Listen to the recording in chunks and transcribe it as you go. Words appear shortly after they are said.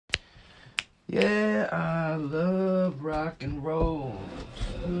Yeah, I love rock and roll.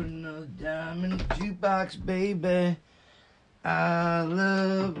 Put another dime in the jukebox, baby. I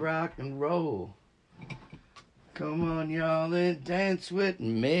love rock and roll. Come on, y'all, and dance with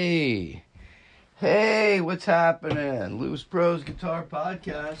me. Hey, what's happening? Loose Pros Guitar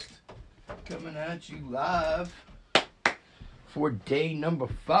Podcast coming at you live for day number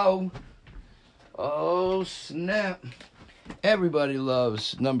 4. Oh, snap. Everybody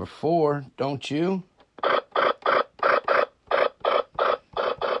loves number 4, don't you?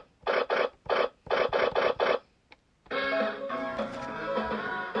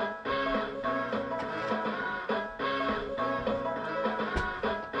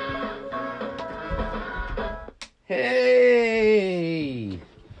 Hey!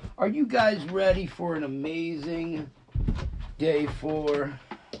 Are you guys ready for an amazing day 4?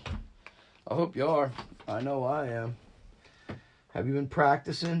 I hope you are. I know I am. Have you been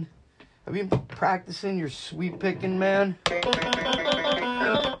practicing? Have you been practicing your sweep picking, man?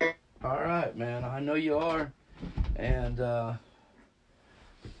 All right, man. I know you are. And I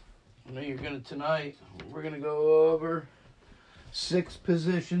know you're going to tonight. We're going to go over 6th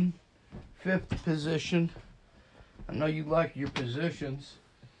position, 5th position. I know you like your positions.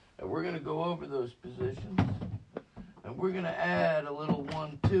 And we're going to go over those positions. And we're going to add a little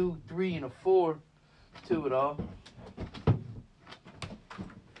 1, 2, 3, and a 4 to it all.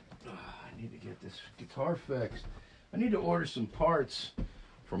 I need to get this guitar fixed. I need to order some parts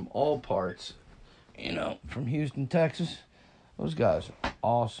from All Parts, from Houston, Texas. Those guys are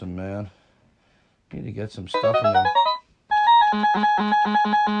awesome, man. Need to get some stuff in them.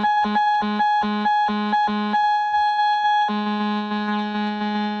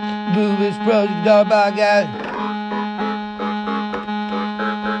 Loose Pros Guitar Podcast.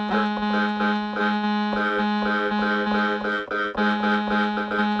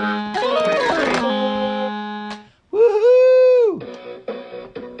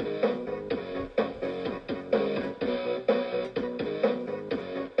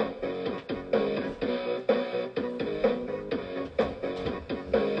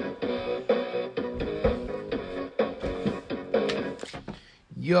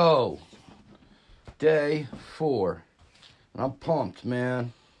 Yo, day 4. I'm pumped,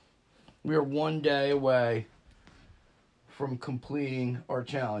 man. We are 1 day away from completing our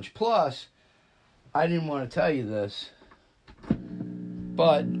challenge. Plus, I didn't want to tell you this,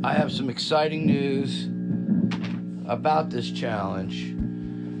 but I have some exciting news about this challenge.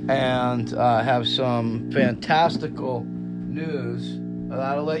 And I have some fantastical news that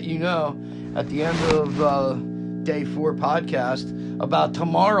I'll let you know at the end of Day 4 podcast about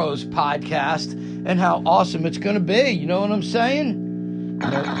tomorrow's podcast and how awesome it's going to be. You know what I'm saying?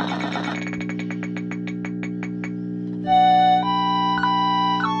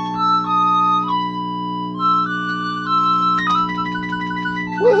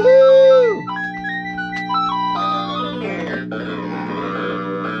 Woohoo!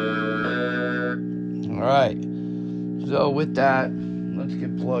 All right. So with that, let's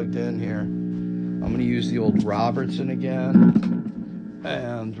get plugged in here. I'm going to use the old Robertson again,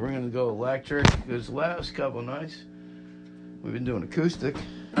 and we're going to go electric, because the last couple nights we've been doing acoustic.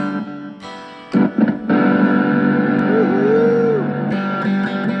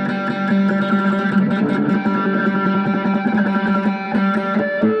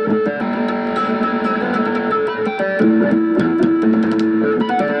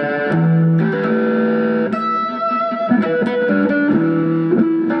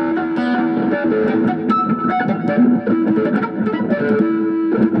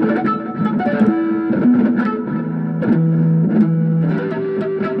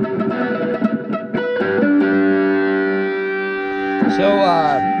 So,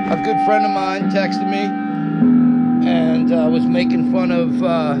 a good friend of mine texted me and was making fun of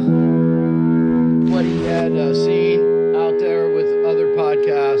what he had seen out there with other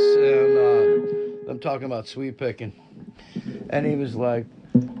podcasts, and I'm talking about sweep picking. And he was like,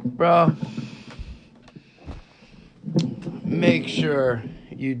 bro, make sure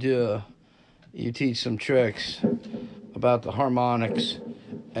you teach some tricks about the harmonics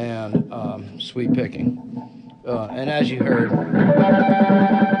and sweep picking. And as you heard,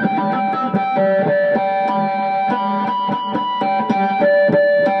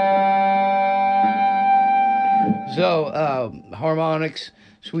 so harmonics,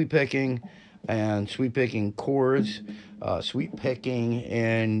 sweep picking, and sweep picking chords, sweep picking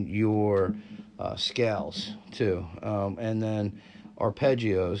in your scales too, and then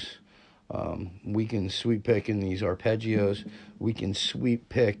arpeggios. We can sweep pick in these arpeggios. We can sweep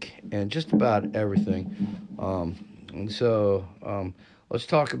pick and just about everything. And so let's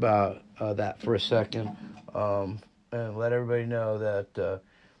talk about that for a second, and let everybody know that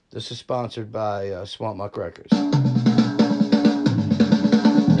this is sponsored by Swamp Muck Records.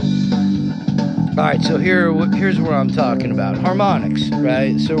 All right, so here's what I'm talking about. Harmonics,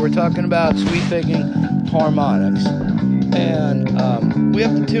 right? So we're talking about sweep picking harmonics. And we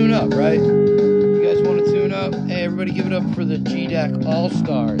have to tune up, right? You guys want to tune up? Hey, everybody give it up for the G-Deck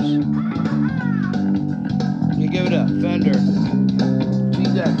All-Stars. You give it up, Fender.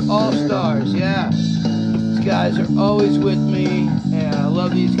 G-Deck All-Stars, yeah. These guys are always with me, and I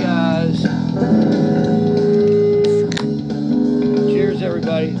love these guys. Cheers,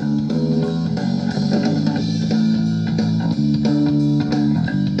 everybody.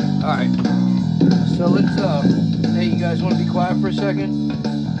 Alright, so let's, hey, you guys want to be quiet for a second?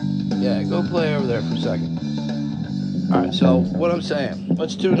 Yeah, go play over there for a second. Alright, so what I'm saying,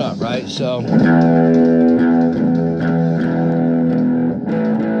 let's tune up, right? So,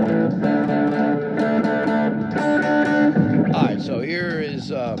 alright, so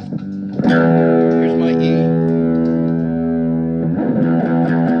here's my E.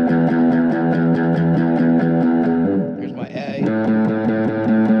 Here's my A.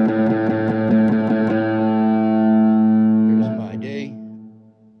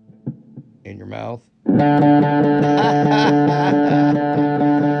 In your mouth.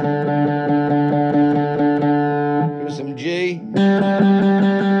 Here's some G in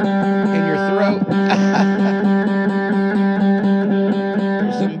your throat.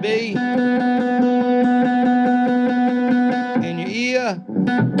 Here's some B in your ear.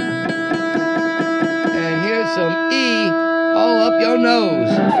 And here's some E all up your nose.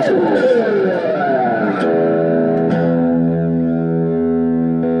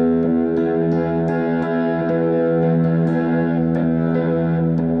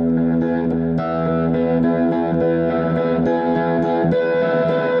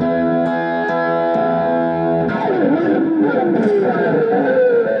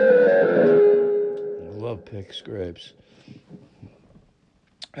 Pick scrapes.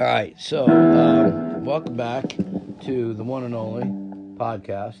 All right, so welcome back to the one and only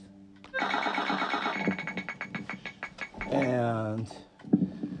podcast, and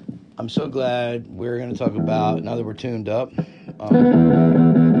I'm so glad we're going to talk about, now that we're tuned up, sounds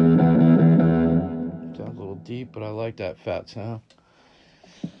a little deep, but I like that fat sound.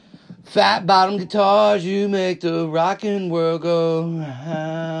 Fat bottom guitars, you make the rockin' world go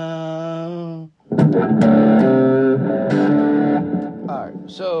round. Alright,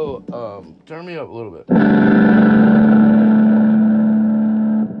 so, turn me up a little bit.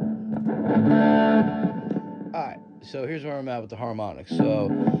 Alright, so here's where I'm at with the harmonics. So,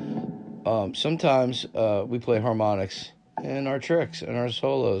 sometimes, we play harmonics in our tricks, and our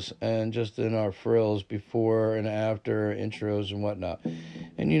solos, and just in our frills before and after intros and whatnot.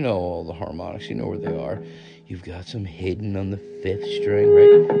 And you know all the harmonics, you know where they are. You've got some hidden on the 5th string,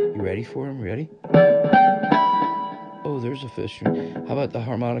 right? You ready for them? Ready? Oh, there's a 5th string. How about the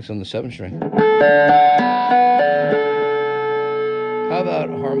harmonics on the 7th string? How about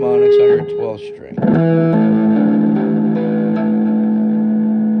harmonics on your 12th string?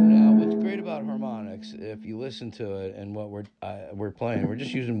 Now, what's great about harmonics, if you listen to it and what we're playing, we're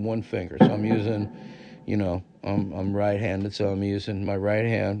just using one finger. So I'm using, you know, I'm right-handed, so I'm using my right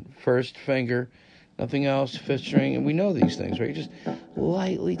hand, first finger, nothing else, 5th string, and we know these things, right? You just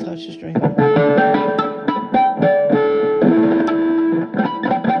lightly touch the string.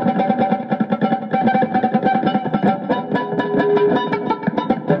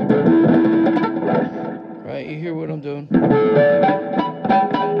 Right, you hear what I'm doing?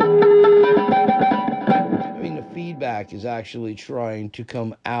 I mean, the feedback is actually trying to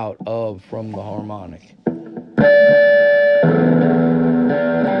come out from the harmonic.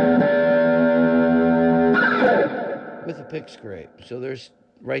 With a pick scrape. So there's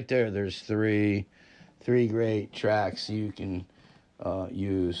three great tracks you can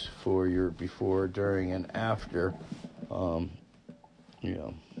use for your before, during, and after.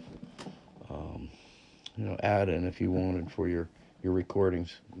 Add in if you wanted for your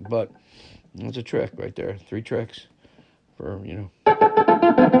recordings. But it's a trick right there. 3 tricks for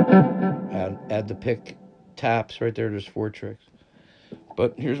add the pick taps right there. There's 4 tricks.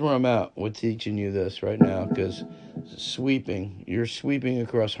 But here's where I'm at with teaching you this right now, because you're sweeping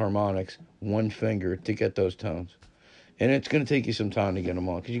across harmonics, one finger to get those tones. And it's going to take you some time to get them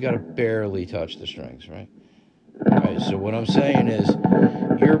on, because you got to barely touch the strings, right? All right, so what I'm saying is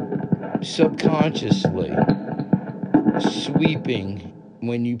you're subconsciously sweeping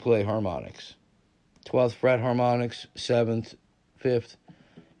when you play harmonics. 12th fret harmonics, 7th, 5th,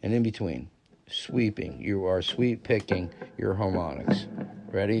 and in between. sweeping. You are sweep picking your harmonics.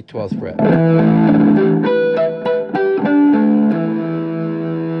 Ready? 12th fret.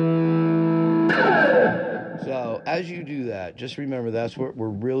 So as you do that, just remember that's what we're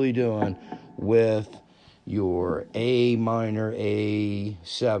really doing with your A minor, A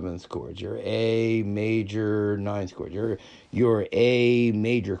 7th chords, your A major 9th chords, your A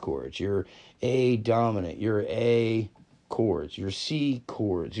major chords, your A dominant, your A chords, your C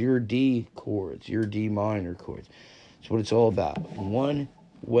chords, your D chords, your D minor chords. That's what it's all about. One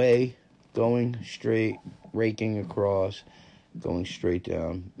way, going straight, raking across, going straight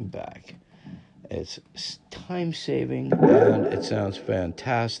down and back. It's time saving and it sounds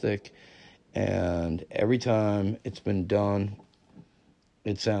fantastic. And every time it's been done,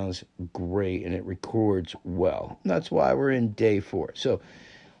 it sounds great and it records well. And that's why we're in day 4. So,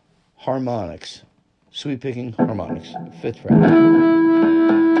 harmonics, sweep picking harmonics, 5th fret.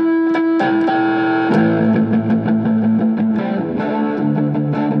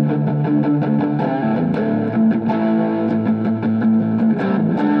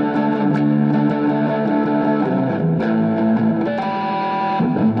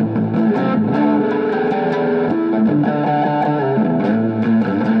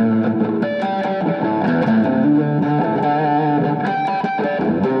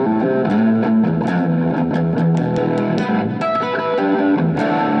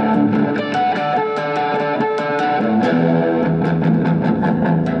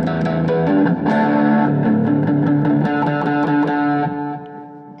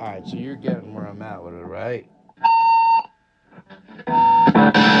 So you're getting where I'm at with it, right?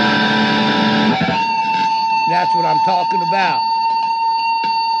 That's what I'm talking about.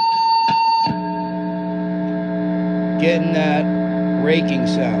 Getting that raking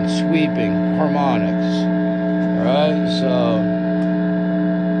sound, sweeping, harmonics. Alright, so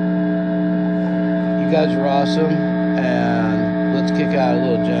you guys are awesome, and let's kick out a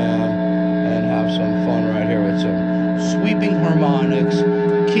little jam and have some fun right here with some sweeping harmonics,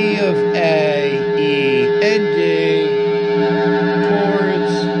 key of A, E, and D,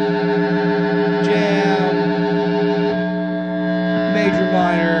 chords, jam, major,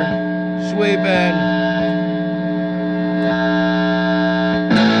 minor, sweeping.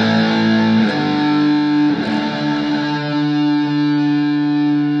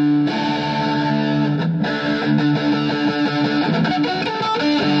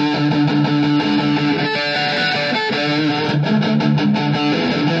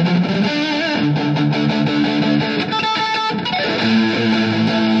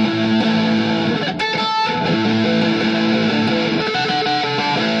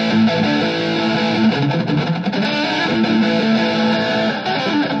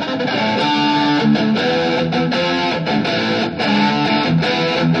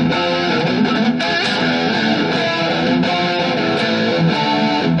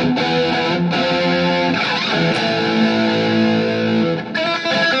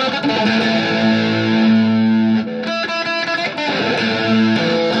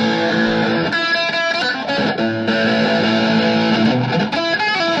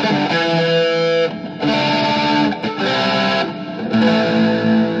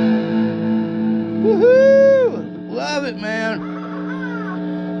 Woohoo! Love it, man.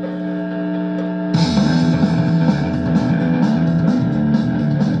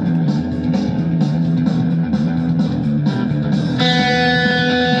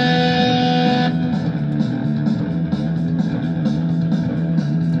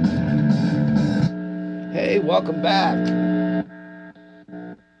 Hey, welcome back.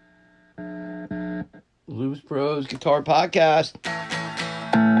 Blues Pros Guitar Podcast.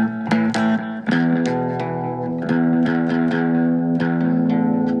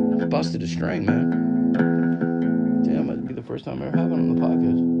 Busted a string, man. Damn, it'd be the first time I ever have it on the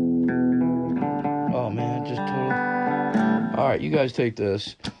podcast. Oh, man, just totally. All right, you guys take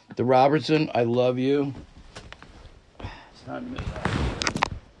this. The Robertson, I love you. It's time to move on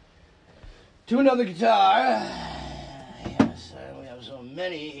to another guitar. Yes, we have so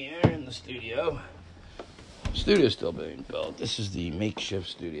many here in the studio. Studio's still being built. This is the makeshift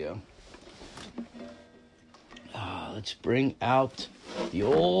studio. Let's bring out the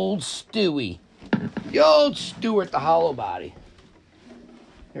old Stewie. The old Stewart, the hollow body.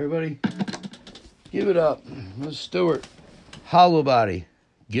 Everybody, give it up. This Stewart, hollow body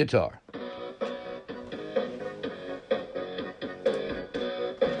guitar.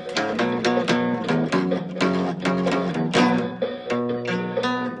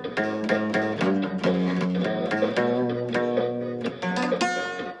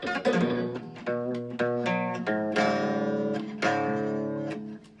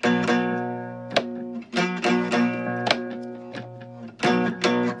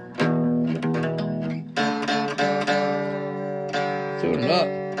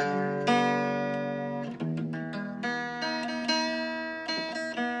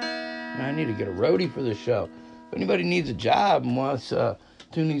 roadie for the show. If anybody needs a job and wants to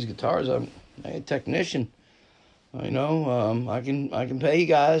tune these guitars, I'm a technician. I can pay you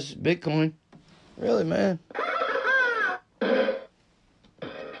guys Bitcoin. Really, man.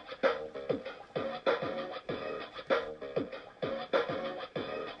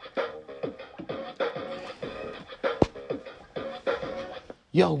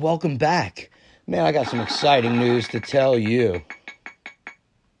 Yo, welcome back. Man, I got some exciting news to tell you.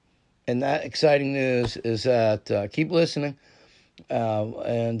 And that exciting news is that, keep listening,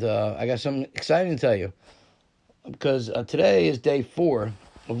 and I got something exciting to tell you. Because today is day 4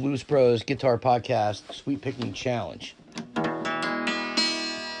 of Louis Pro's Guitar Podcast Sweep Picking Challenge.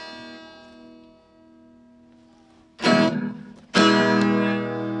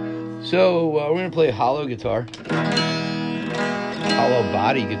 So, we're going to play a hollow guitar. Hollow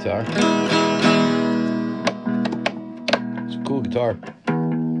body guitar. It's a cool guitar.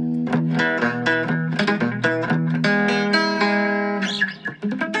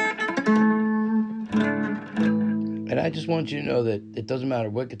 And I just want you to know that it doesn't matter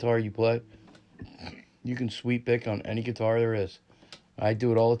what guitar you play. You can sweep pick on any guitar there is. I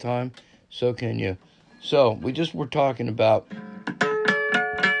do it all the time. So can you. So, we just were talking about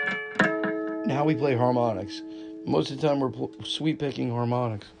how we play harmonics. Most of the time we're sweep picking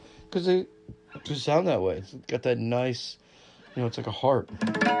harmonics because they just sound that way. It's got that nice, it's like a harp.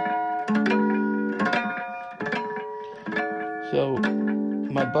 So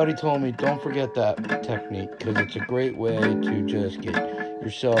my buddy told me don't forget that technique because it's a great way to just get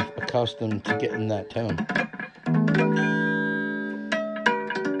yourself accustomed to getting that tone.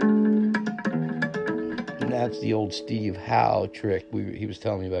 And that's the old Steve Howe trick he was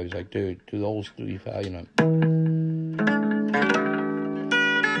telling me about. He was like, dude, do the old Steve Howe,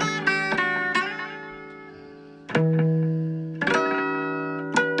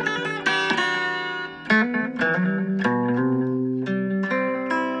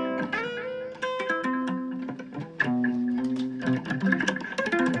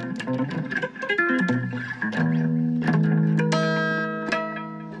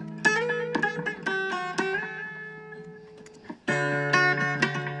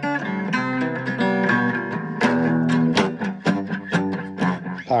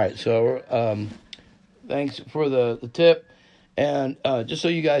 All right, so thanks for the tip, and just so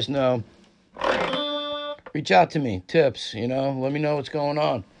you guys know, reach out to me, tips, let me know what's going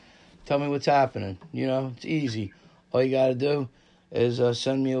on, tell me what's happening, it's easy. All you got to do is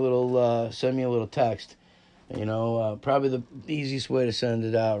send me a little text, probably the easiest way to send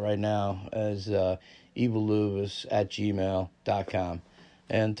it out right now is evillouis@gmail.com,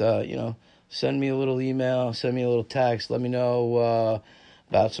 and send me a little email, send me a little text, let me know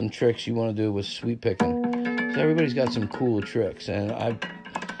about some tricks you want to do with sweep picking. So everybody's got some cool tricks, and I'm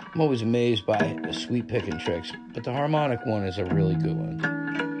always amazed by the sweep picking tricks, but the harmonic one is a really good one.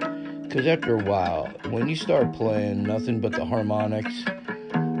 Because after a while, when you start playing nothing but the harmonics,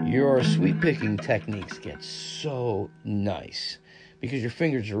 your sweep picking techniques get so nice because your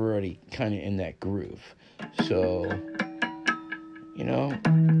fingers are already kind of in that groove. So,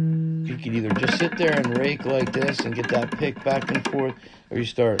 you can either just sit there and rake like this and get that pick back and forth, or you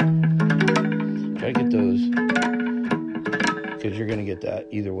try to get those, because you're going to get that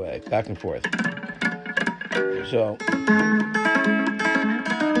either way, back and forth. So,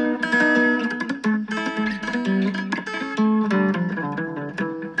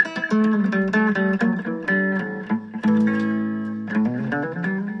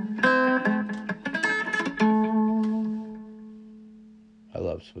 I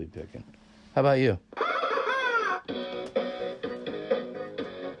love sweep picking. How about you?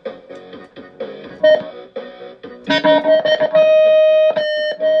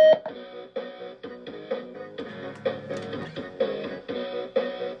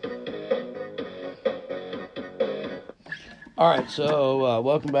 All right, so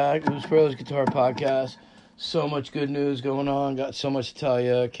welcome back, Louis Pro's Guitar Podcast. So much good news going on. Got so much to tell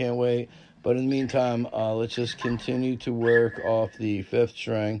you. Can't wait. But in the meantime, let's just continue to work off the 5th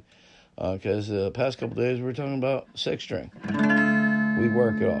string, because the past couple days we were talking about 6th string. We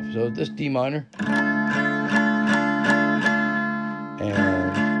work it off. So this D minor,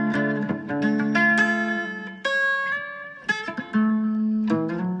 and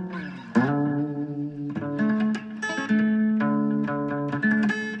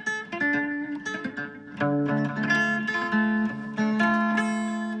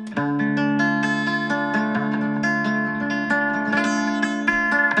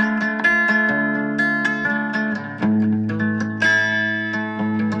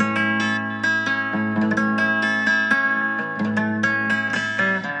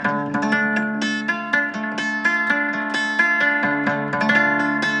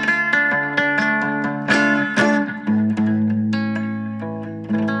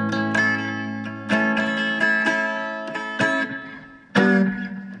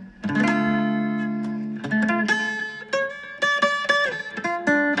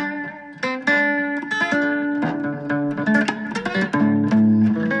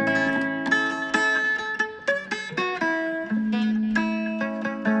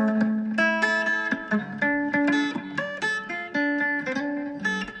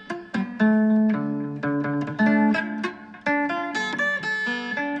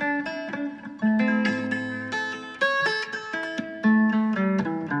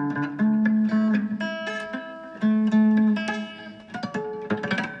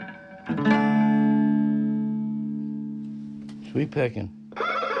Sweet picking.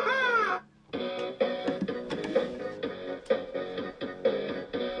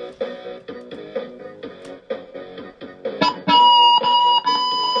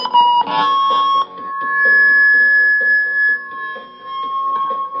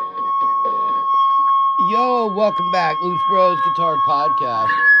 Yo, welcome back, Loose Bros Guitar Podcast,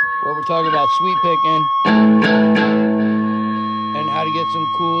 where we're talking about sweet picking and how to get some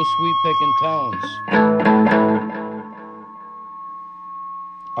cool sweet picking tones.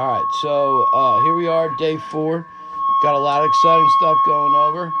 All right, so here we are, day 4. Got a lot of exciting stuff going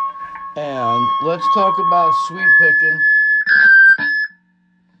over, and let's talk about sweet picking.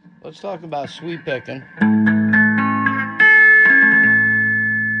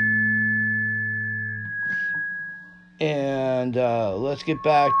 And let's get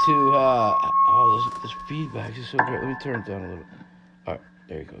back to this feedback is so great. Let me turn it down a little. All right,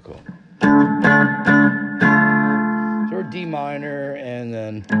 there you go. Cool. So we're D minor and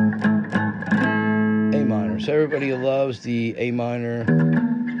then A minor. So everybody loves the A minor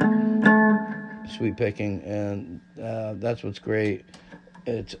sweet picking, and that's what's great.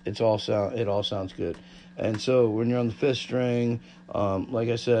 It all sounds good. And so when you're on the 5th string, like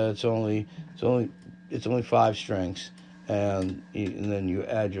I said, it's only 5 strings, and then you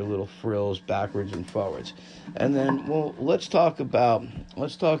add your little frills backwards and forwards. And then, well, let's talk about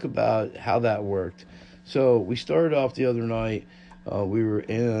how that worked. So we started off the other night. We were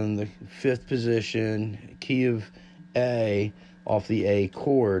in the 5th position, key of A, off the A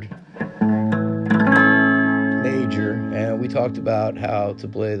chord, major, and we talked about how to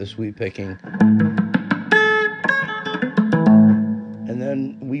play the sweep picking. And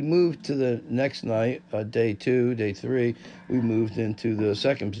then we moved to the next night, day 2, day 3, we moved into the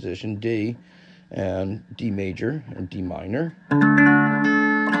 2nd position, D, and D major, and D minor.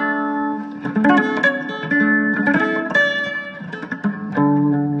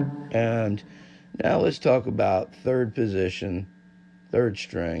 And now let's talk about 3rd position, 3rd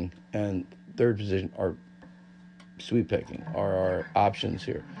string, and 3rd position are sweep picking, are our options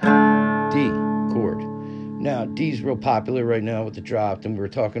here. D chord. Now, D's real popular right now with the dropped, and we were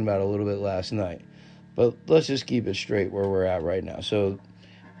talking about it a little bit last night. But let's just keep it straight where we're at right now. So,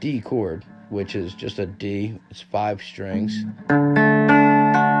 D chord, which is just a D, it's 5 strings.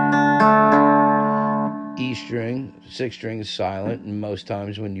 E string, 6th string is silent, and most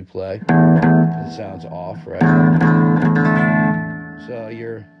times when you play, it sounds off, right? So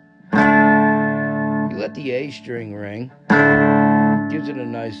you let the A string ring, gives it a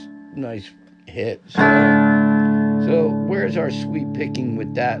nice hit. So where's our sweep picking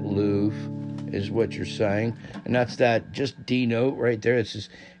with that, Louvre, is what you're saying. And that's that just D note right there. It's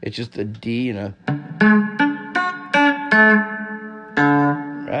just a D and a,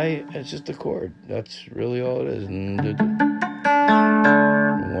 right? It's just a chord. That's really all it is. 1,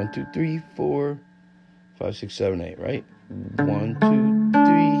 2, 3, 4, 5, 6, 7, 8, right? 1, 2,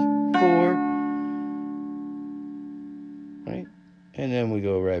 3, 4, right? And then we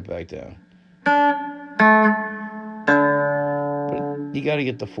go right back down. But you got to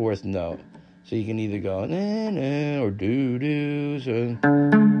get the 4th note. So you can either go na na or do do. So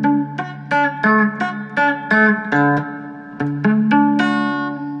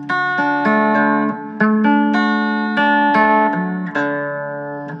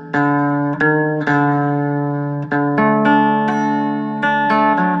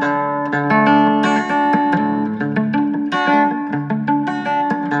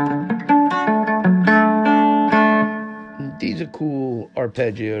D's a cool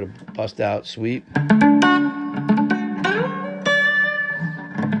arpeggio to bust out sweep. And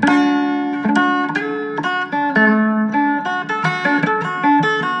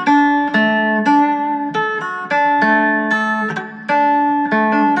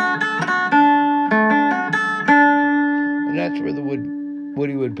that's where the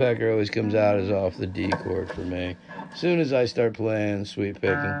Woody Woodpecker always comes out, is off the D chord for me. As soon as I start playing sweep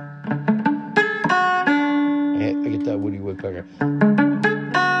picking, I get that Woody Woodpecker.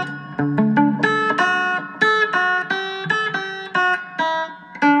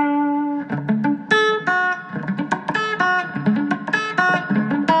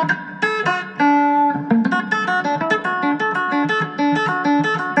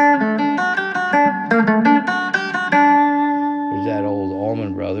 There's that old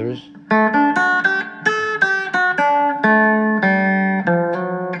Allman Brothers.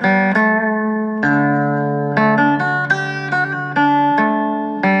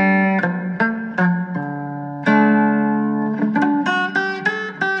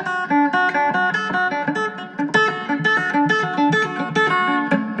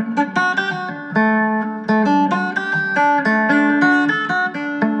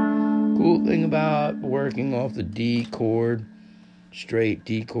 a D chord, straight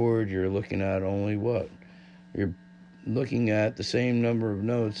D chord, you're looking at only what? You're looking at the same number of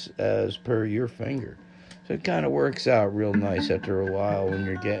notes as per your finger. So it kind of works out real nice after a while when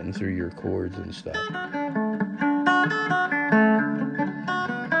you're getting through your chords and stuff.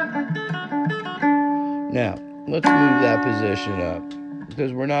 Now, let's move that position up,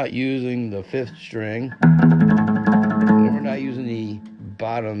 because we're not using the 5th string, and we're not using the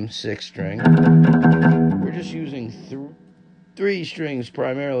bottom 6th string. We're just using 3 strings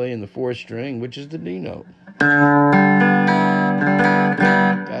primarily in the 4th string, which is the D note.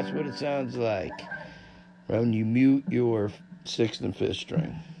 That's what it sounds like when you mute your 6th and 5th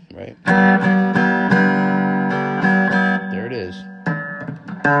string, right? There it is.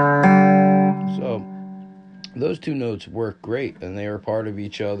 So those 2 notes work great, and they are part of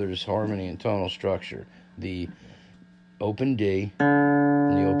each other's harmony and tonal structure. The open D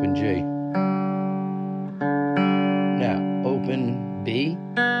and the open G. Now, open B.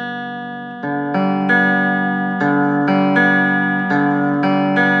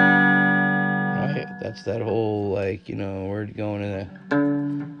 Right, that's that whole, like, you know, we're going in there.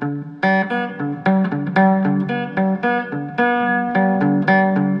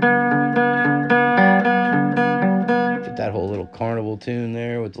 That whole little carnival tune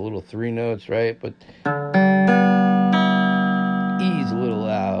there with the little 3 notes, right? But E's a little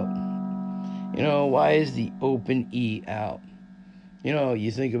out. You know, why is the open E out? You know,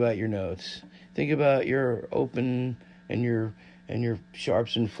 you think about your notes. Think about your open and your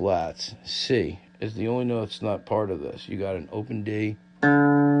sharps and flats. C is the only note that's not part of this. You got an open D, you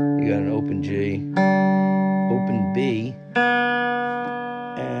got an open G, open B,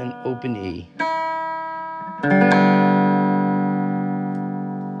 and open E.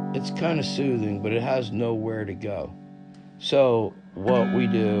 It's kind of soothing, but it has nowhere to go. So what we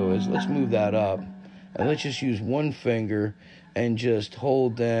do is, let's move that up, and let's just use one finger and just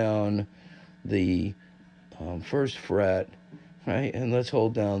hold down the 1st fret, right? And let's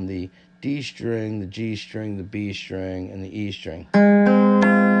hold down the D string, the G string, the B string, and the E string. That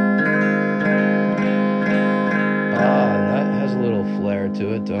has a little flair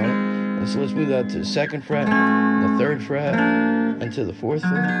to it, don't it? And so let's move that to the 2nd fret, the 3rd fret, and to the 4th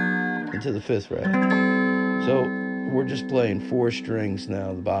fret, and to the 5th fret. So we're just playing 4 strings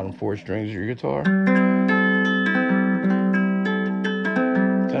now, the bottom 4 strings of your guitar. Kind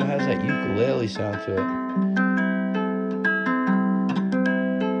of has that ukulele sound to it.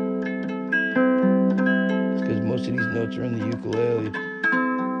 It's because most of these notes are in the ukulele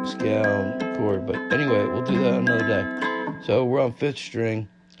scale chord. But anyway, we'll do that another day. So we're on 5th string,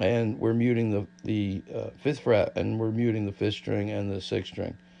 and we're muting the 5th fret, and we're muting the 5th string and the 6th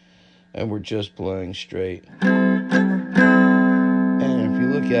string. And we're just playing straight. And if you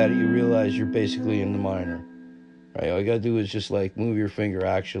look at it, you realize you're basically in the minor, right? All you gotta do is just like move your finger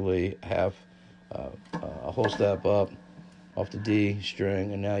actually half, a whole step up off the D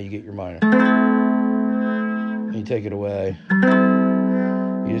string, and now you get your minor. And you take it away,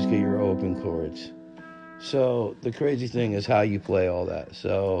 you just get your open chords. So the crazy thing is how you play all that.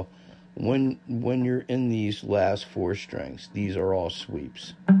 So when you're in these last 4 strings, these are all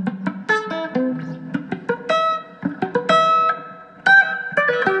sweeps.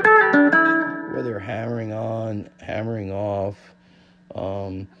 Whether hammering on, hammering off,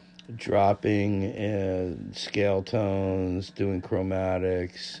 dropping scale tones, doing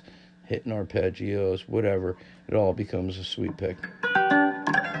chromatics, hitting arpeggios, whatever, it all becomes a sweep pick.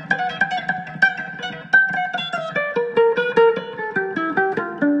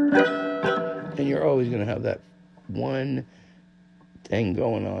 And you're always going to have that one thing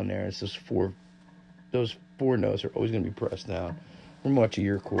going on there. It's those four notes are always going to be pressed down for much of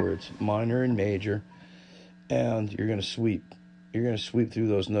your chords, minor and major, and you're going to sweep. You're going to sweep through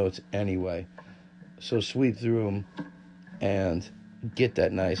those notes anyway. So sweep through them and get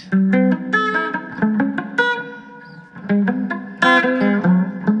that nice.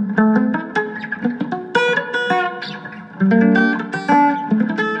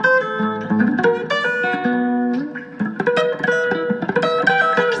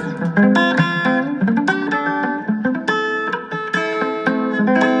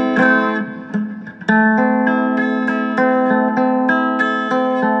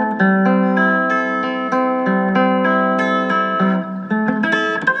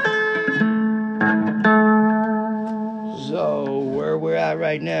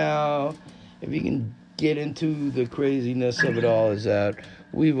 Right now, if you can get into the craziness of it all, is that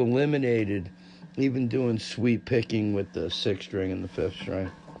we've eliminated even doing sweep picking with the 6th string and the 5th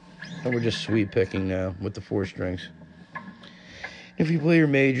string, and we're just sweep picking now with the 4 strings. If you play your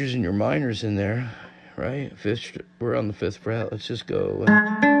majors and your minors in there, right? We're on the 5th fret. Let's just go.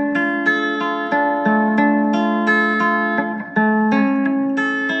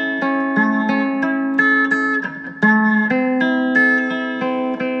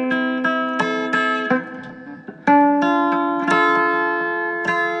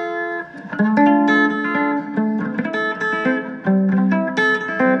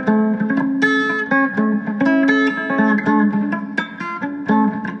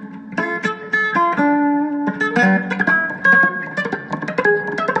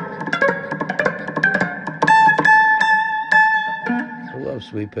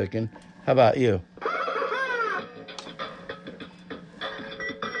 Sweet picking. How about you?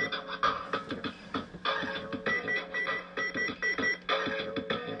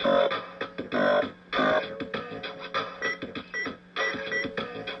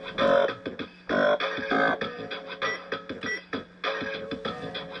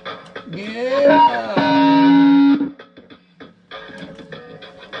 Yeah.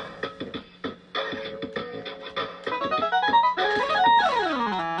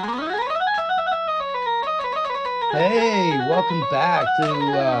 Hey, welcome back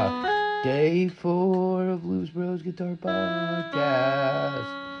to day 4 of Blues Bros Guitar Podcast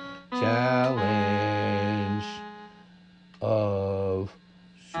Challenge of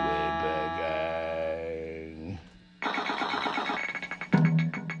Sweet Picking.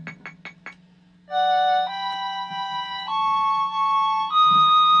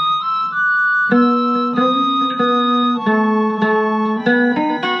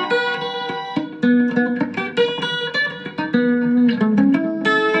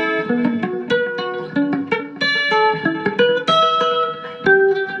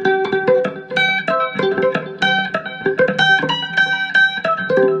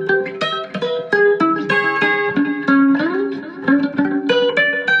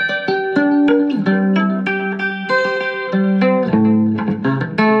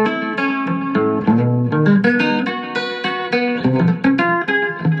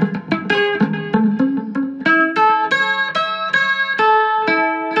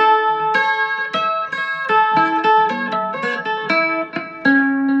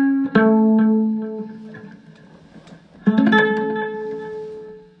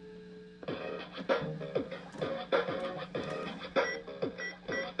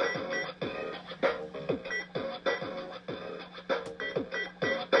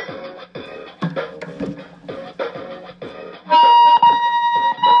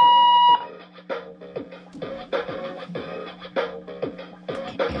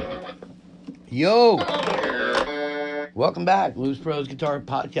 Yo! Welcome back, Blues Pros Guitar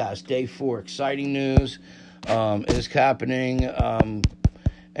Podcast, day 4. Exciting news is happening, and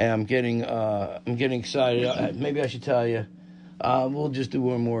I'm getting excited. Maybe I should tell you. We'll just do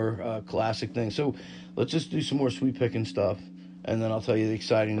one more classic thing. So let's just do some more sweet picking stuff, and then I'll tell you the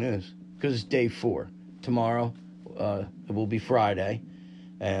exciting news because it's day 4. Tomorrow it will be Friday,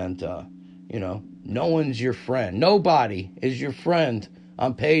 and no one's your friend. Nobody is your friend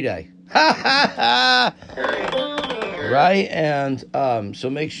on payday. Right? And so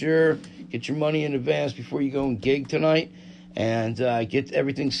make sure, get your money in advance before you go and gig tonight, and get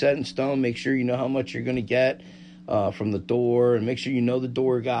everything set in stone. Make sure you know how much you're going to get from the door, and make sure you know the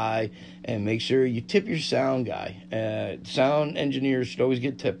door guy, and make sure you tip your sound guy. Sound engineers should always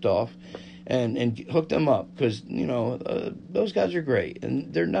get tipped off, and hook them up, because those guys are great,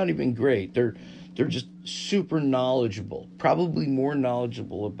 and they're not even great. They're just super knowledgeable, probably more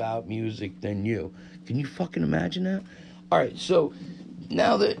knowledgeable about music than you. Can you fucking imagine that? All right, so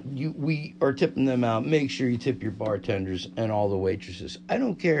now that we are tipping them out, make sure you tip your bartenders and all the waitresses. I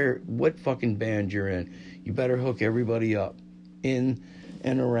don't care what fucking band you're in. You better hook everybody up in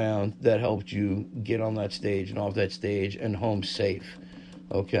and around that helped you get on that stage and off that stage and home safe,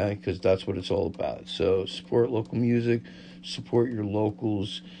 okay? Because that's what it's all about. So support local music, support your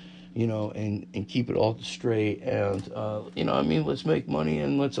locals, and keep it all straight, and, let's make money,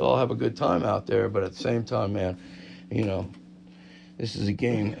 and let's all have a good time out there, but at the same time, man, this is a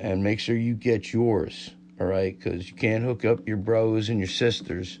game, and make sure you get yours, all right, because you can't hook up your bros and your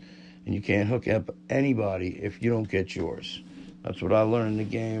sisters, and you can't hook up anybody if you don't get yours. That's what I learned in the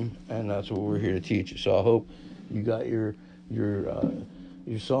game, and that's what we're here to teach you. So I hope you got your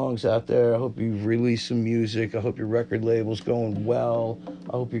songs out there. I hope you've released some music. I hope your record label's going well.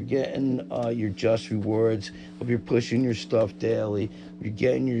 I hope you're getting your just rewards. I hope you're pushing your stuff daily. You're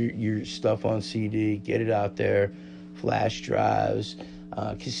getting your stuff on CD. Get it out there. Flash drives,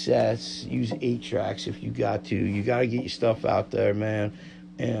 cassettes. Use 8-tracks if you got to. You got to get your stuff out there, man.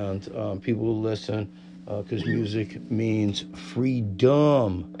 And people will listen, because music means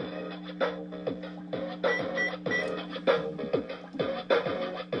freedom.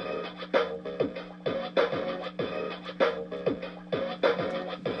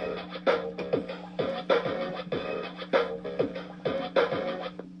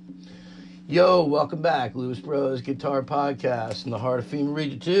 Yo, welcome back. Lewis Bros Guitar Podcast in the heart of FEMA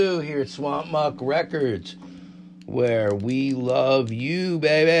Region 2 here at Swamp Muck Records, where we love you,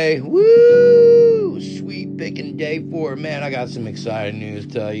 baby. Woo! Sweet picking day 4. Man, I got some exciting news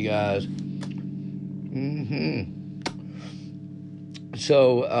to tell you guys.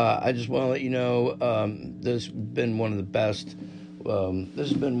 So, I just want to let you know, this has been one of the best,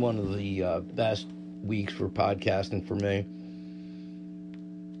 best weeks for podcasting for me.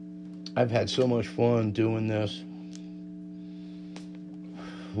 I've had so much fun doing this.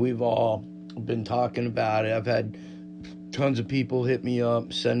 We've all been talking about it. I've had tons of people hit me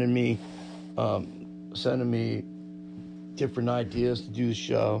up, sending me different ideas to do the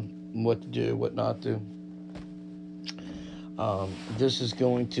show, what to do, what not to. This is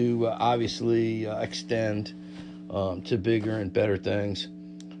going to obviously extend to bigger and better things.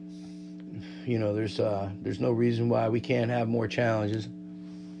 You know, there's no reason why we can't have more challenges.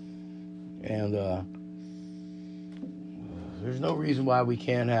 And there's no reason why we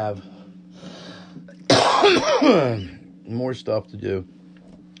can't have more stuff to do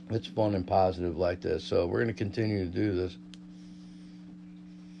that's fun and positive like this. So we're going to continue to do this.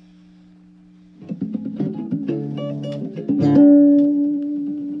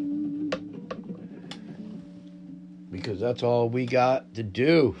 Because that's all we got to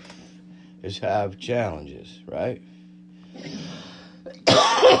do is have challenges, right?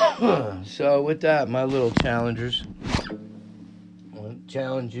 So with that, my little challengers, I want to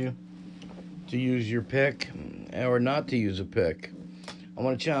challenge you to use your pick or not to use a pick. I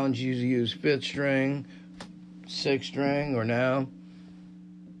want to challenge you to use 5th string, 6th string, or now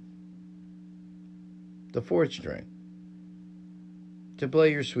the 4th string to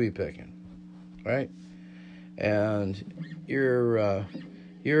play your sweep picking, right? And you're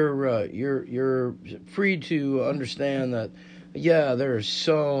free to understand that. Yeah, there's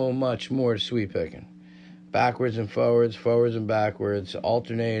so much more to sweep picking. Backwards and forwards, forwards and backwards,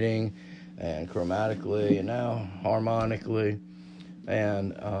 alternating and chromatically, and now harmonically.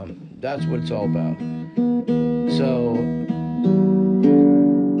 And that's what it's all about. So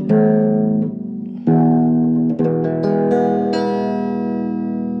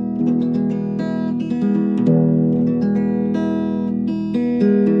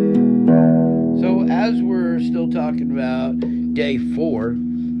as we're still talking about day 4,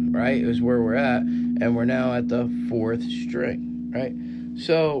 right, is where we're at, and we're now at the 4th string, right?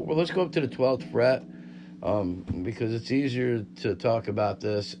 So, well, let's go up to the 12th fret, because it's easier to talk about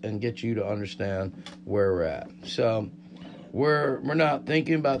this and get you to understand where we're at. So, we're not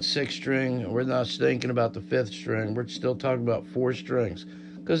thinking about 6th string, we're not thinking about the 5th string, we're still talking about 4 strings,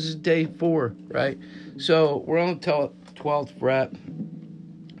 because it's day 4, right? So, we're on the 12th fret.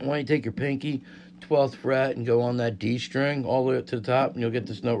 I want you to take your pinky, 12th fret, and go on that D string all the way up to the top, and you'll get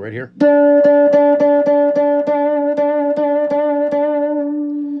this note right here.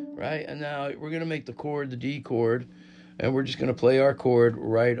 Right, and now we're going to make the chord the D chord, and we're just going to play our chord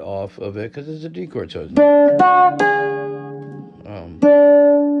right off of it, because it's a D chord, so it's...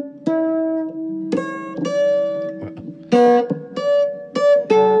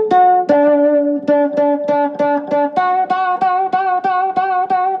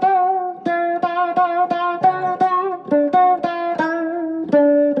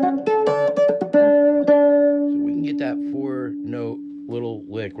 little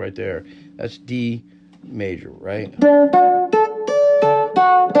lick right there. That's D major, right?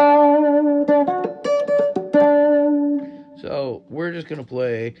 So we're just going to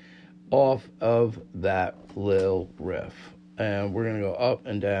play off of that little riff. And we're going to go up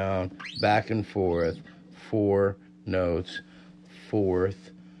and down, back and forth, 4 notes,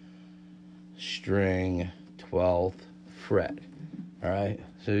 4th string, 12th fret. All right?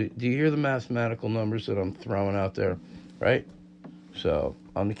 So do you hear the mathematical numbers that I'm throwing out there? Right? So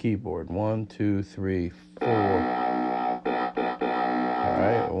on the keyboard, 1, 2, 3, 4. All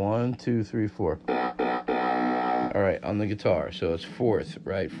right, 1, 2, 3, 4. All right, on the guitar, so it's 4th,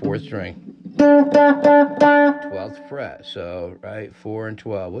 right? 4th string, 12th fret. So right, 4 and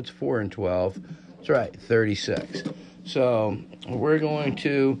 12. What's 4 and 12? That's right, 36. So we're going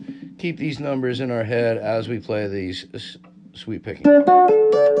to keep these numbers in our head as we play these sweep picking.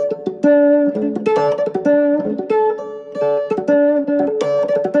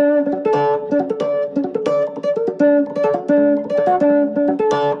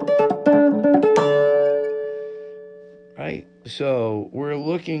 Right, so we're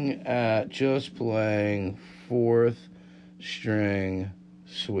looking at just playing 4th string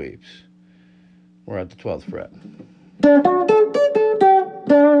sweeps. We're at the 12th fret.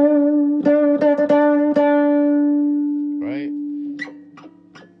 Right?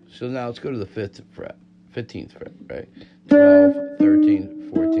 So now now let's go to the 15th fret, right? 12,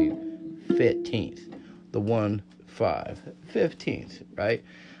 13, 14, 15th. The 1, 5, 15th, right?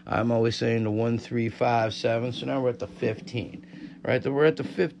 I'm always saying the 1, 3, 5, 7. So now we're at the 15th, right? So we're at the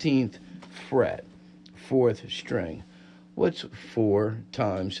 15th fret, 4th string. What's 4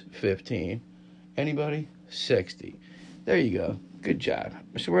 times 15? Anybody? 60. There you go. Good job.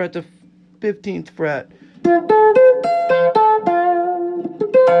 So we're at the 15th fret.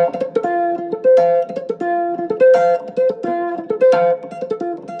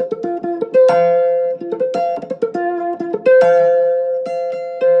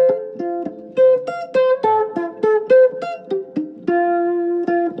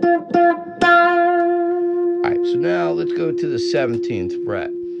 Alright, so now let's go to the 17th fret,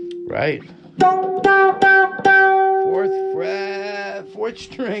 right? 4th fret, 4th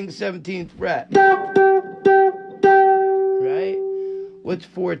string, 17th fret. Right? What's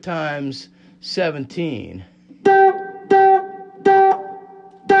 4 times 17?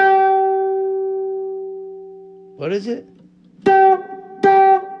 What is it?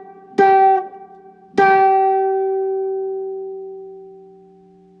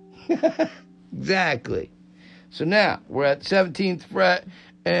 Exactly. So now we're at 17th fret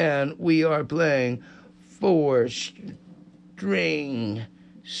and we are playing 4 string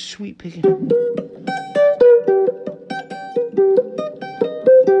sweep picking.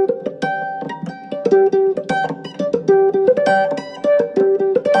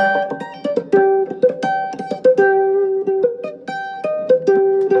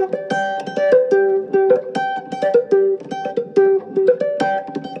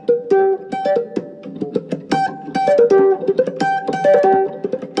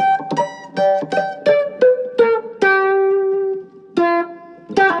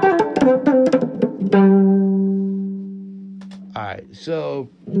 Alright, so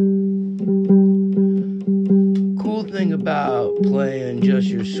cool thing about playing just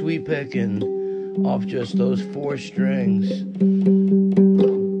your sweep picking off just those 4 strings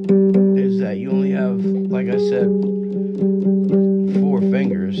is that you only have, like I said, 4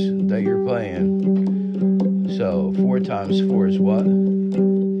 fingers that you're playing. So 4 times 4 is what?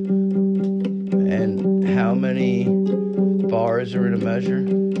 And how many bars are in a measure?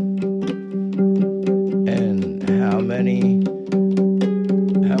 And how many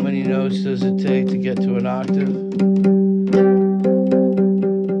notes does it take to get to an octave?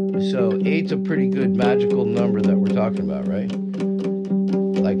 So 8's a pretty good magical number that we're talking about, right?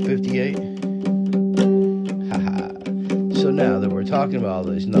 Like 58? Haha. So now that we're talking about all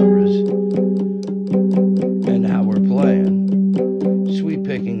these numbers and how we're playing, sweep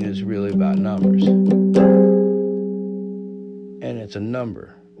picking is really about numbers. And it's a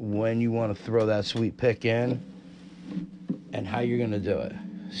number. When you want to throw that sweep pick in and how you're going to do it.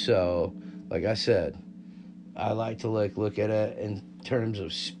 So, like I said, I like to look at it in terms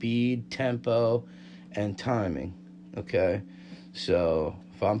of speed, tempo, and timing, okay? So,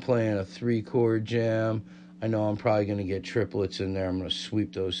 if I'm playing a 3-chord jam, I know I'm probably going to get triplets in there. I'm going to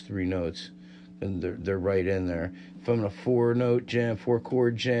sweep those 3 notes, and they're right in there. If I'm in a 4-note jam,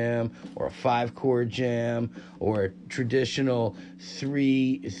 4-chord jam, or a 5-chord jam, or a traditional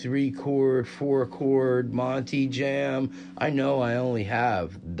 3-chord, 4-chord Monty jam, I know I only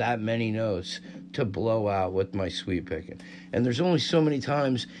have that many notes to blow out with my sweep picking. And there's only so many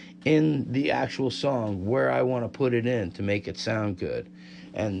times in the actual song where I want to put it in to make it sound good.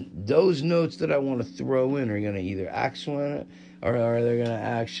 And those notes that I want to throw in are going to either accent it, or are they going to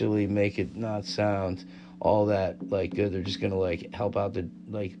actually make it not sound all that like good? They're just going to like help out the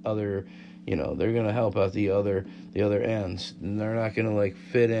like other, you know, they're going to help out the other ends, and they're not going to like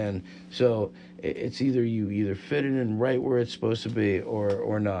fit in. So it's either you fit it in right where it's supposed to be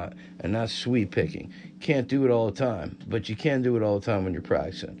or not, and that's sweep picking. Can't do it all the time, but you can do it all the time when you're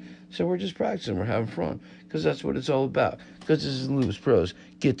practicing. So we're just practicing, we're having fun, because that's what it's all about. Because this is Lewis Bros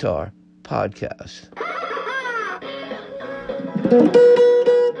Guitar Podcast.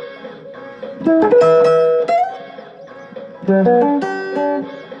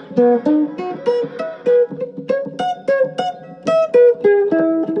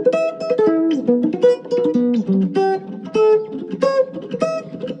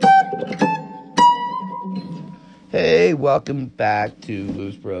 Hey, welcome back to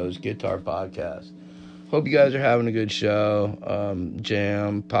Lewis Bros Guitar Podcast. Hope you guys are having a good show.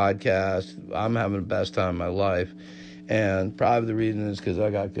 Jam, podcast. I'm having the best time of my life. And probably the reason is because I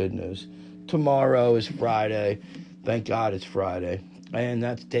got good news. Tomorrow is Friday. Thank God it's Friday. And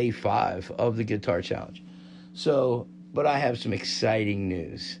that's day 5 of the Guitar Challenge. So, but I have some exciting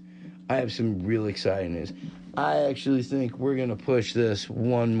news. I have some real exciting news. I actually think we're going to push this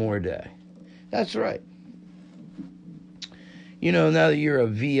one more day. That's right. You know, now that you're a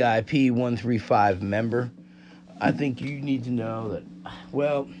VIP 135 member, I think you need to know that,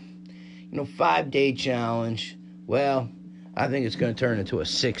 well, 5-day challenge, well, I think it's going to turn into a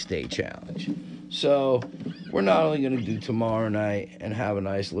 6-day challenge. So we're not only going to do tomorrow night and have a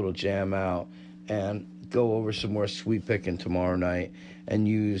nice little jam out and go over some more sweep picking tomorrow night and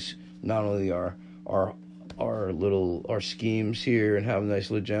use not only our schemes here and have a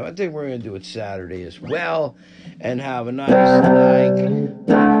nice little jam. I think we're going to do it Saturday as well and have a nice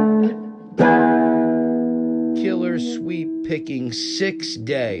killer sweep picking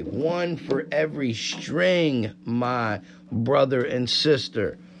 6-day, one for every string, my brother and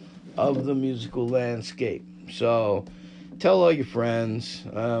sister of the musical landscape. So tell all your friends.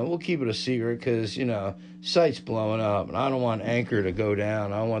 We'll keep it a secret because, site's blowing up and I don't want Anchor to go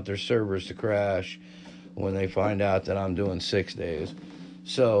down. I don't want their servers to crash when they find out that I'm doing 6 days.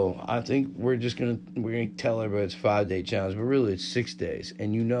 So I think we're gonna tell everybody it's 5-day challenge, but really it's 6 days.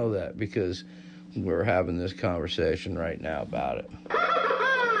 And you know that because we're having this conversation right now about it.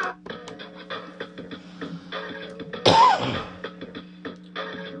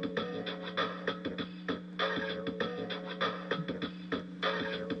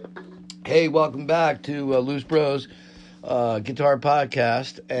 Hey, welcome back to Loose Bros Guitar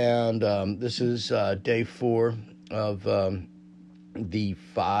Podcast, and this is day 4 of the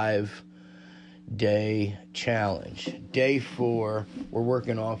 5-day challenge. Day 4, we're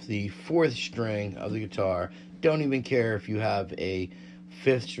working off the 4th string of the guitar. Don't even care if you have a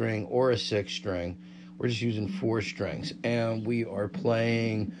 5th string or a 6th string. We're just using 4 strings, and we are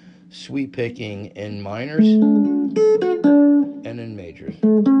playing sweep picking in minors and in majors.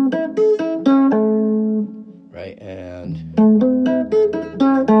 Right, and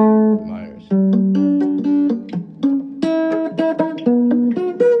minors.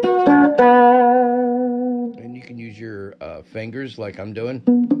 And you can use your fingers like I'm doing.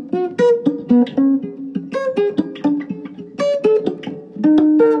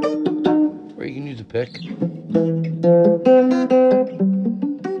 Or you can use a pick.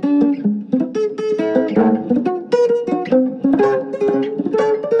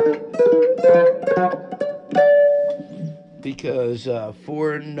 Because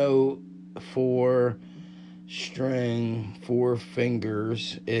 4-note, 4-string, 4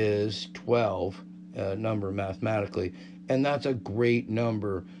 fingers is 12 number mathematically, and that's a great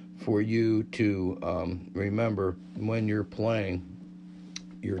number for you to remember when you're playing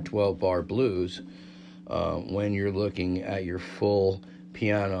your 12-bar blues, when you're looking at your full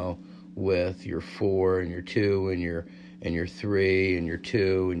piano with your 4 and your 2 and your 3 and your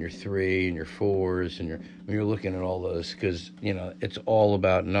 2 and your 3 and your 4s and when you're looking at all those, because it's all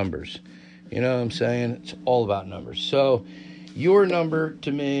about numbers. You know what I'm saying? It's all about numbers. So your number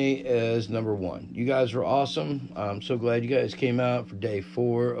to me is number 1. You guys are awesome. I'm so glad you guys came out for day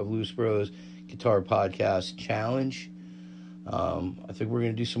 4 of Loose Bros Guitar Podcast Challenge. I think we're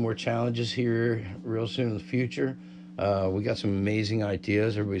going to do some more challenges here real soon in the future. We got some amazing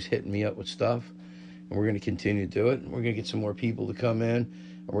ideas. Everybody's hitting me up with stuff. And we're going to continue to do it. We're going to get some more people to come in.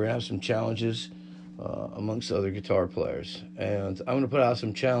 And we're going to have some challenges amongst other guitar players. And I'm going to put out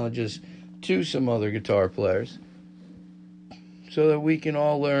some challenges to some other guitar players so that we can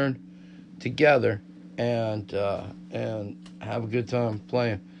all learn together and have a good time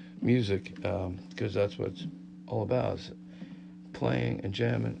playing music, because that's what it's all about, is playing and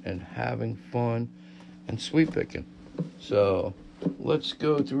jamming and having fun and sweep picking. So let's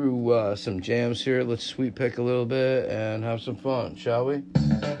go through some jams here. Let's sweep pick a little bit and have some fun, shall we?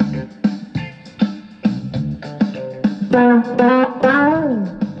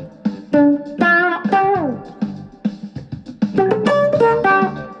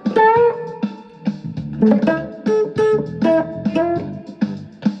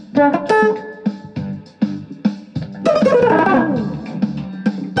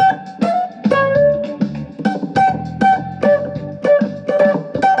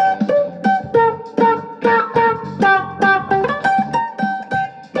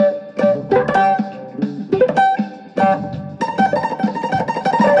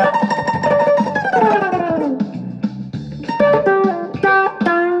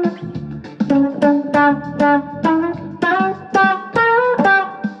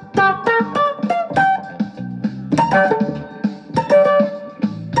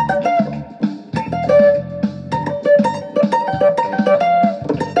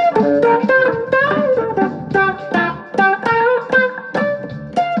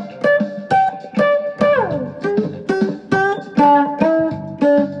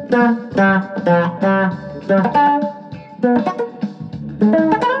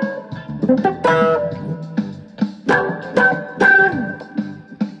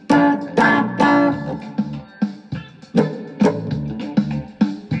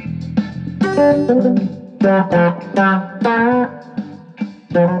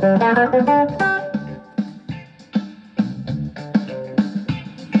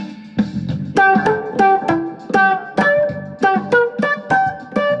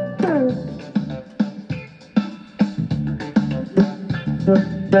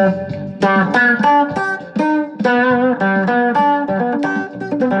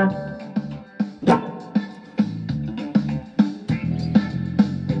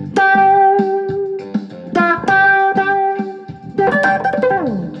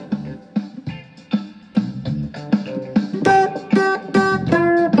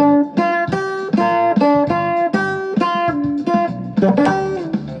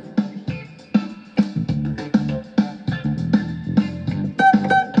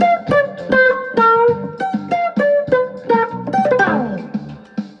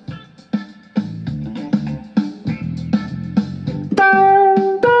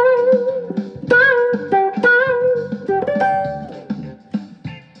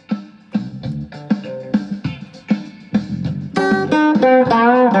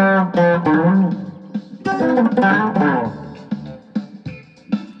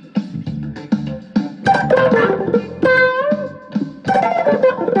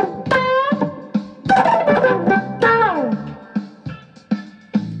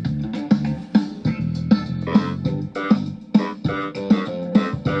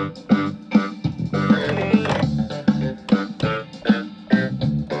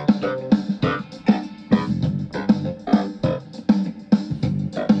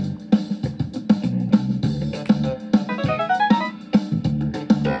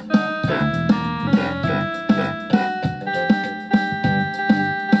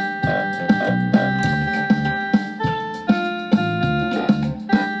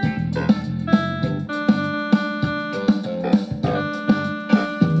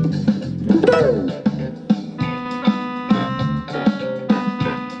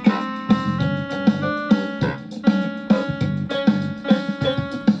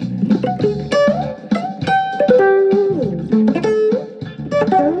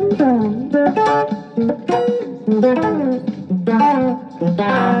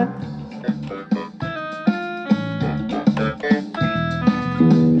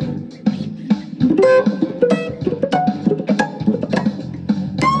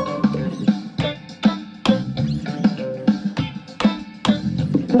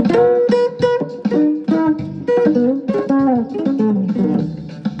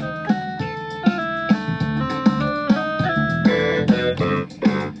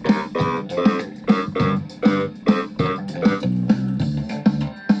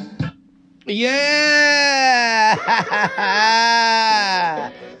 Yeah!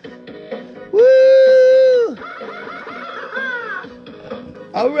 Woo!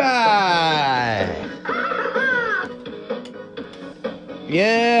 All right.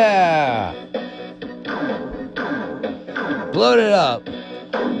 Yeah. Bloat it up.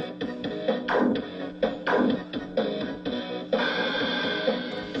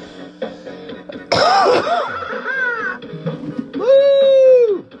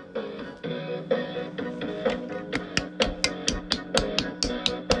 Woo!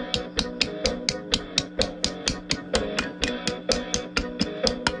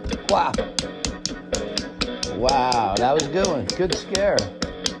 Wow. Wow, that was a good one. Good scare.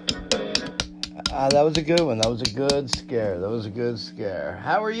 That was a good one. That was a good scare. That was a good scare.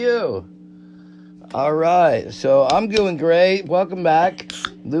 How are you? All right. So I'm doing great. Welcome back.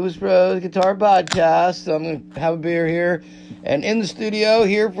 Lewis Bros Guitar Podcast. I'm going to have a beer here. And in the studio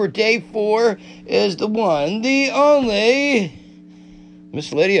here for day 4 is the one, the only,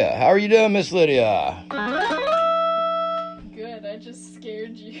 Miss Lydia. How are you doing, Miss Lydia? Good. I just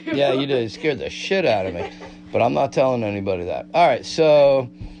scared you. Yeah, you did. You scared the shit out of me. But I'm not telling anybody that. All right. So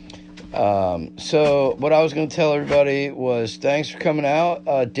what I was going to tell everybody was thanks for coming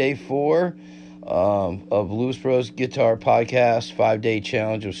out. Day 4 of Lewis Bros Guitar Podcast 5-day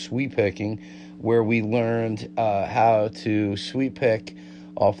challenge of sweep picking, where we learned how to sweep pick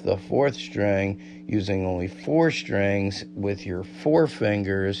off the 4th string using only 4 strings with your 4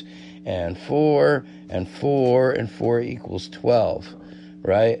 fingers, and 4 and 4 and 4 equals 12,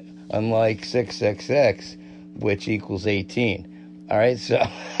 right? Unlike 666, which equals 18. All right, so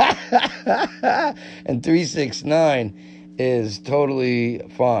and 369 is totally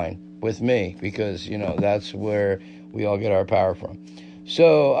fine with me because, you know, that's where we all get our power from.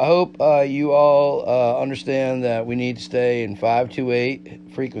 So I hope you all understand that we need to stay in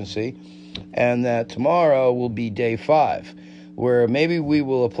 528 frequency, and that tomorrow will be day 5, where maybe we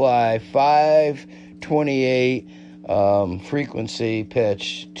will apply 528 frequency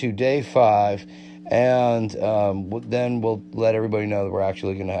pitch to day 5, and then we'll let everybody know that we're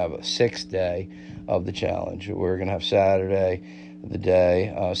actually going to have a 6th day of the challenge. We're going to have Saturday, the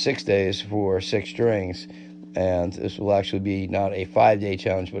day, 6 days for 6 strings. And this will actually be not a 5-day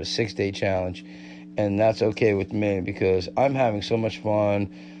challenge, but a 6-day challenge. And that's okay with me because I'm having so much fun.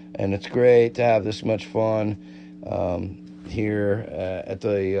 And it's great to have this much fun here at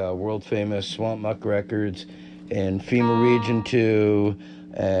the world-famous Swamp Muck Records in FEMA Region 2,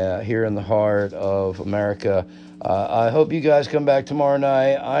 here in the heart of America. I hope you guys come back tomorrow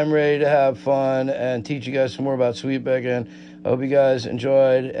night. I'm ready to have fun and teach you guys some more about Sweetback. I hope you guys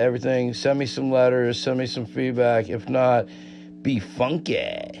enjoyed everything. Send me some letters. Send me some feedback. If not, be funky.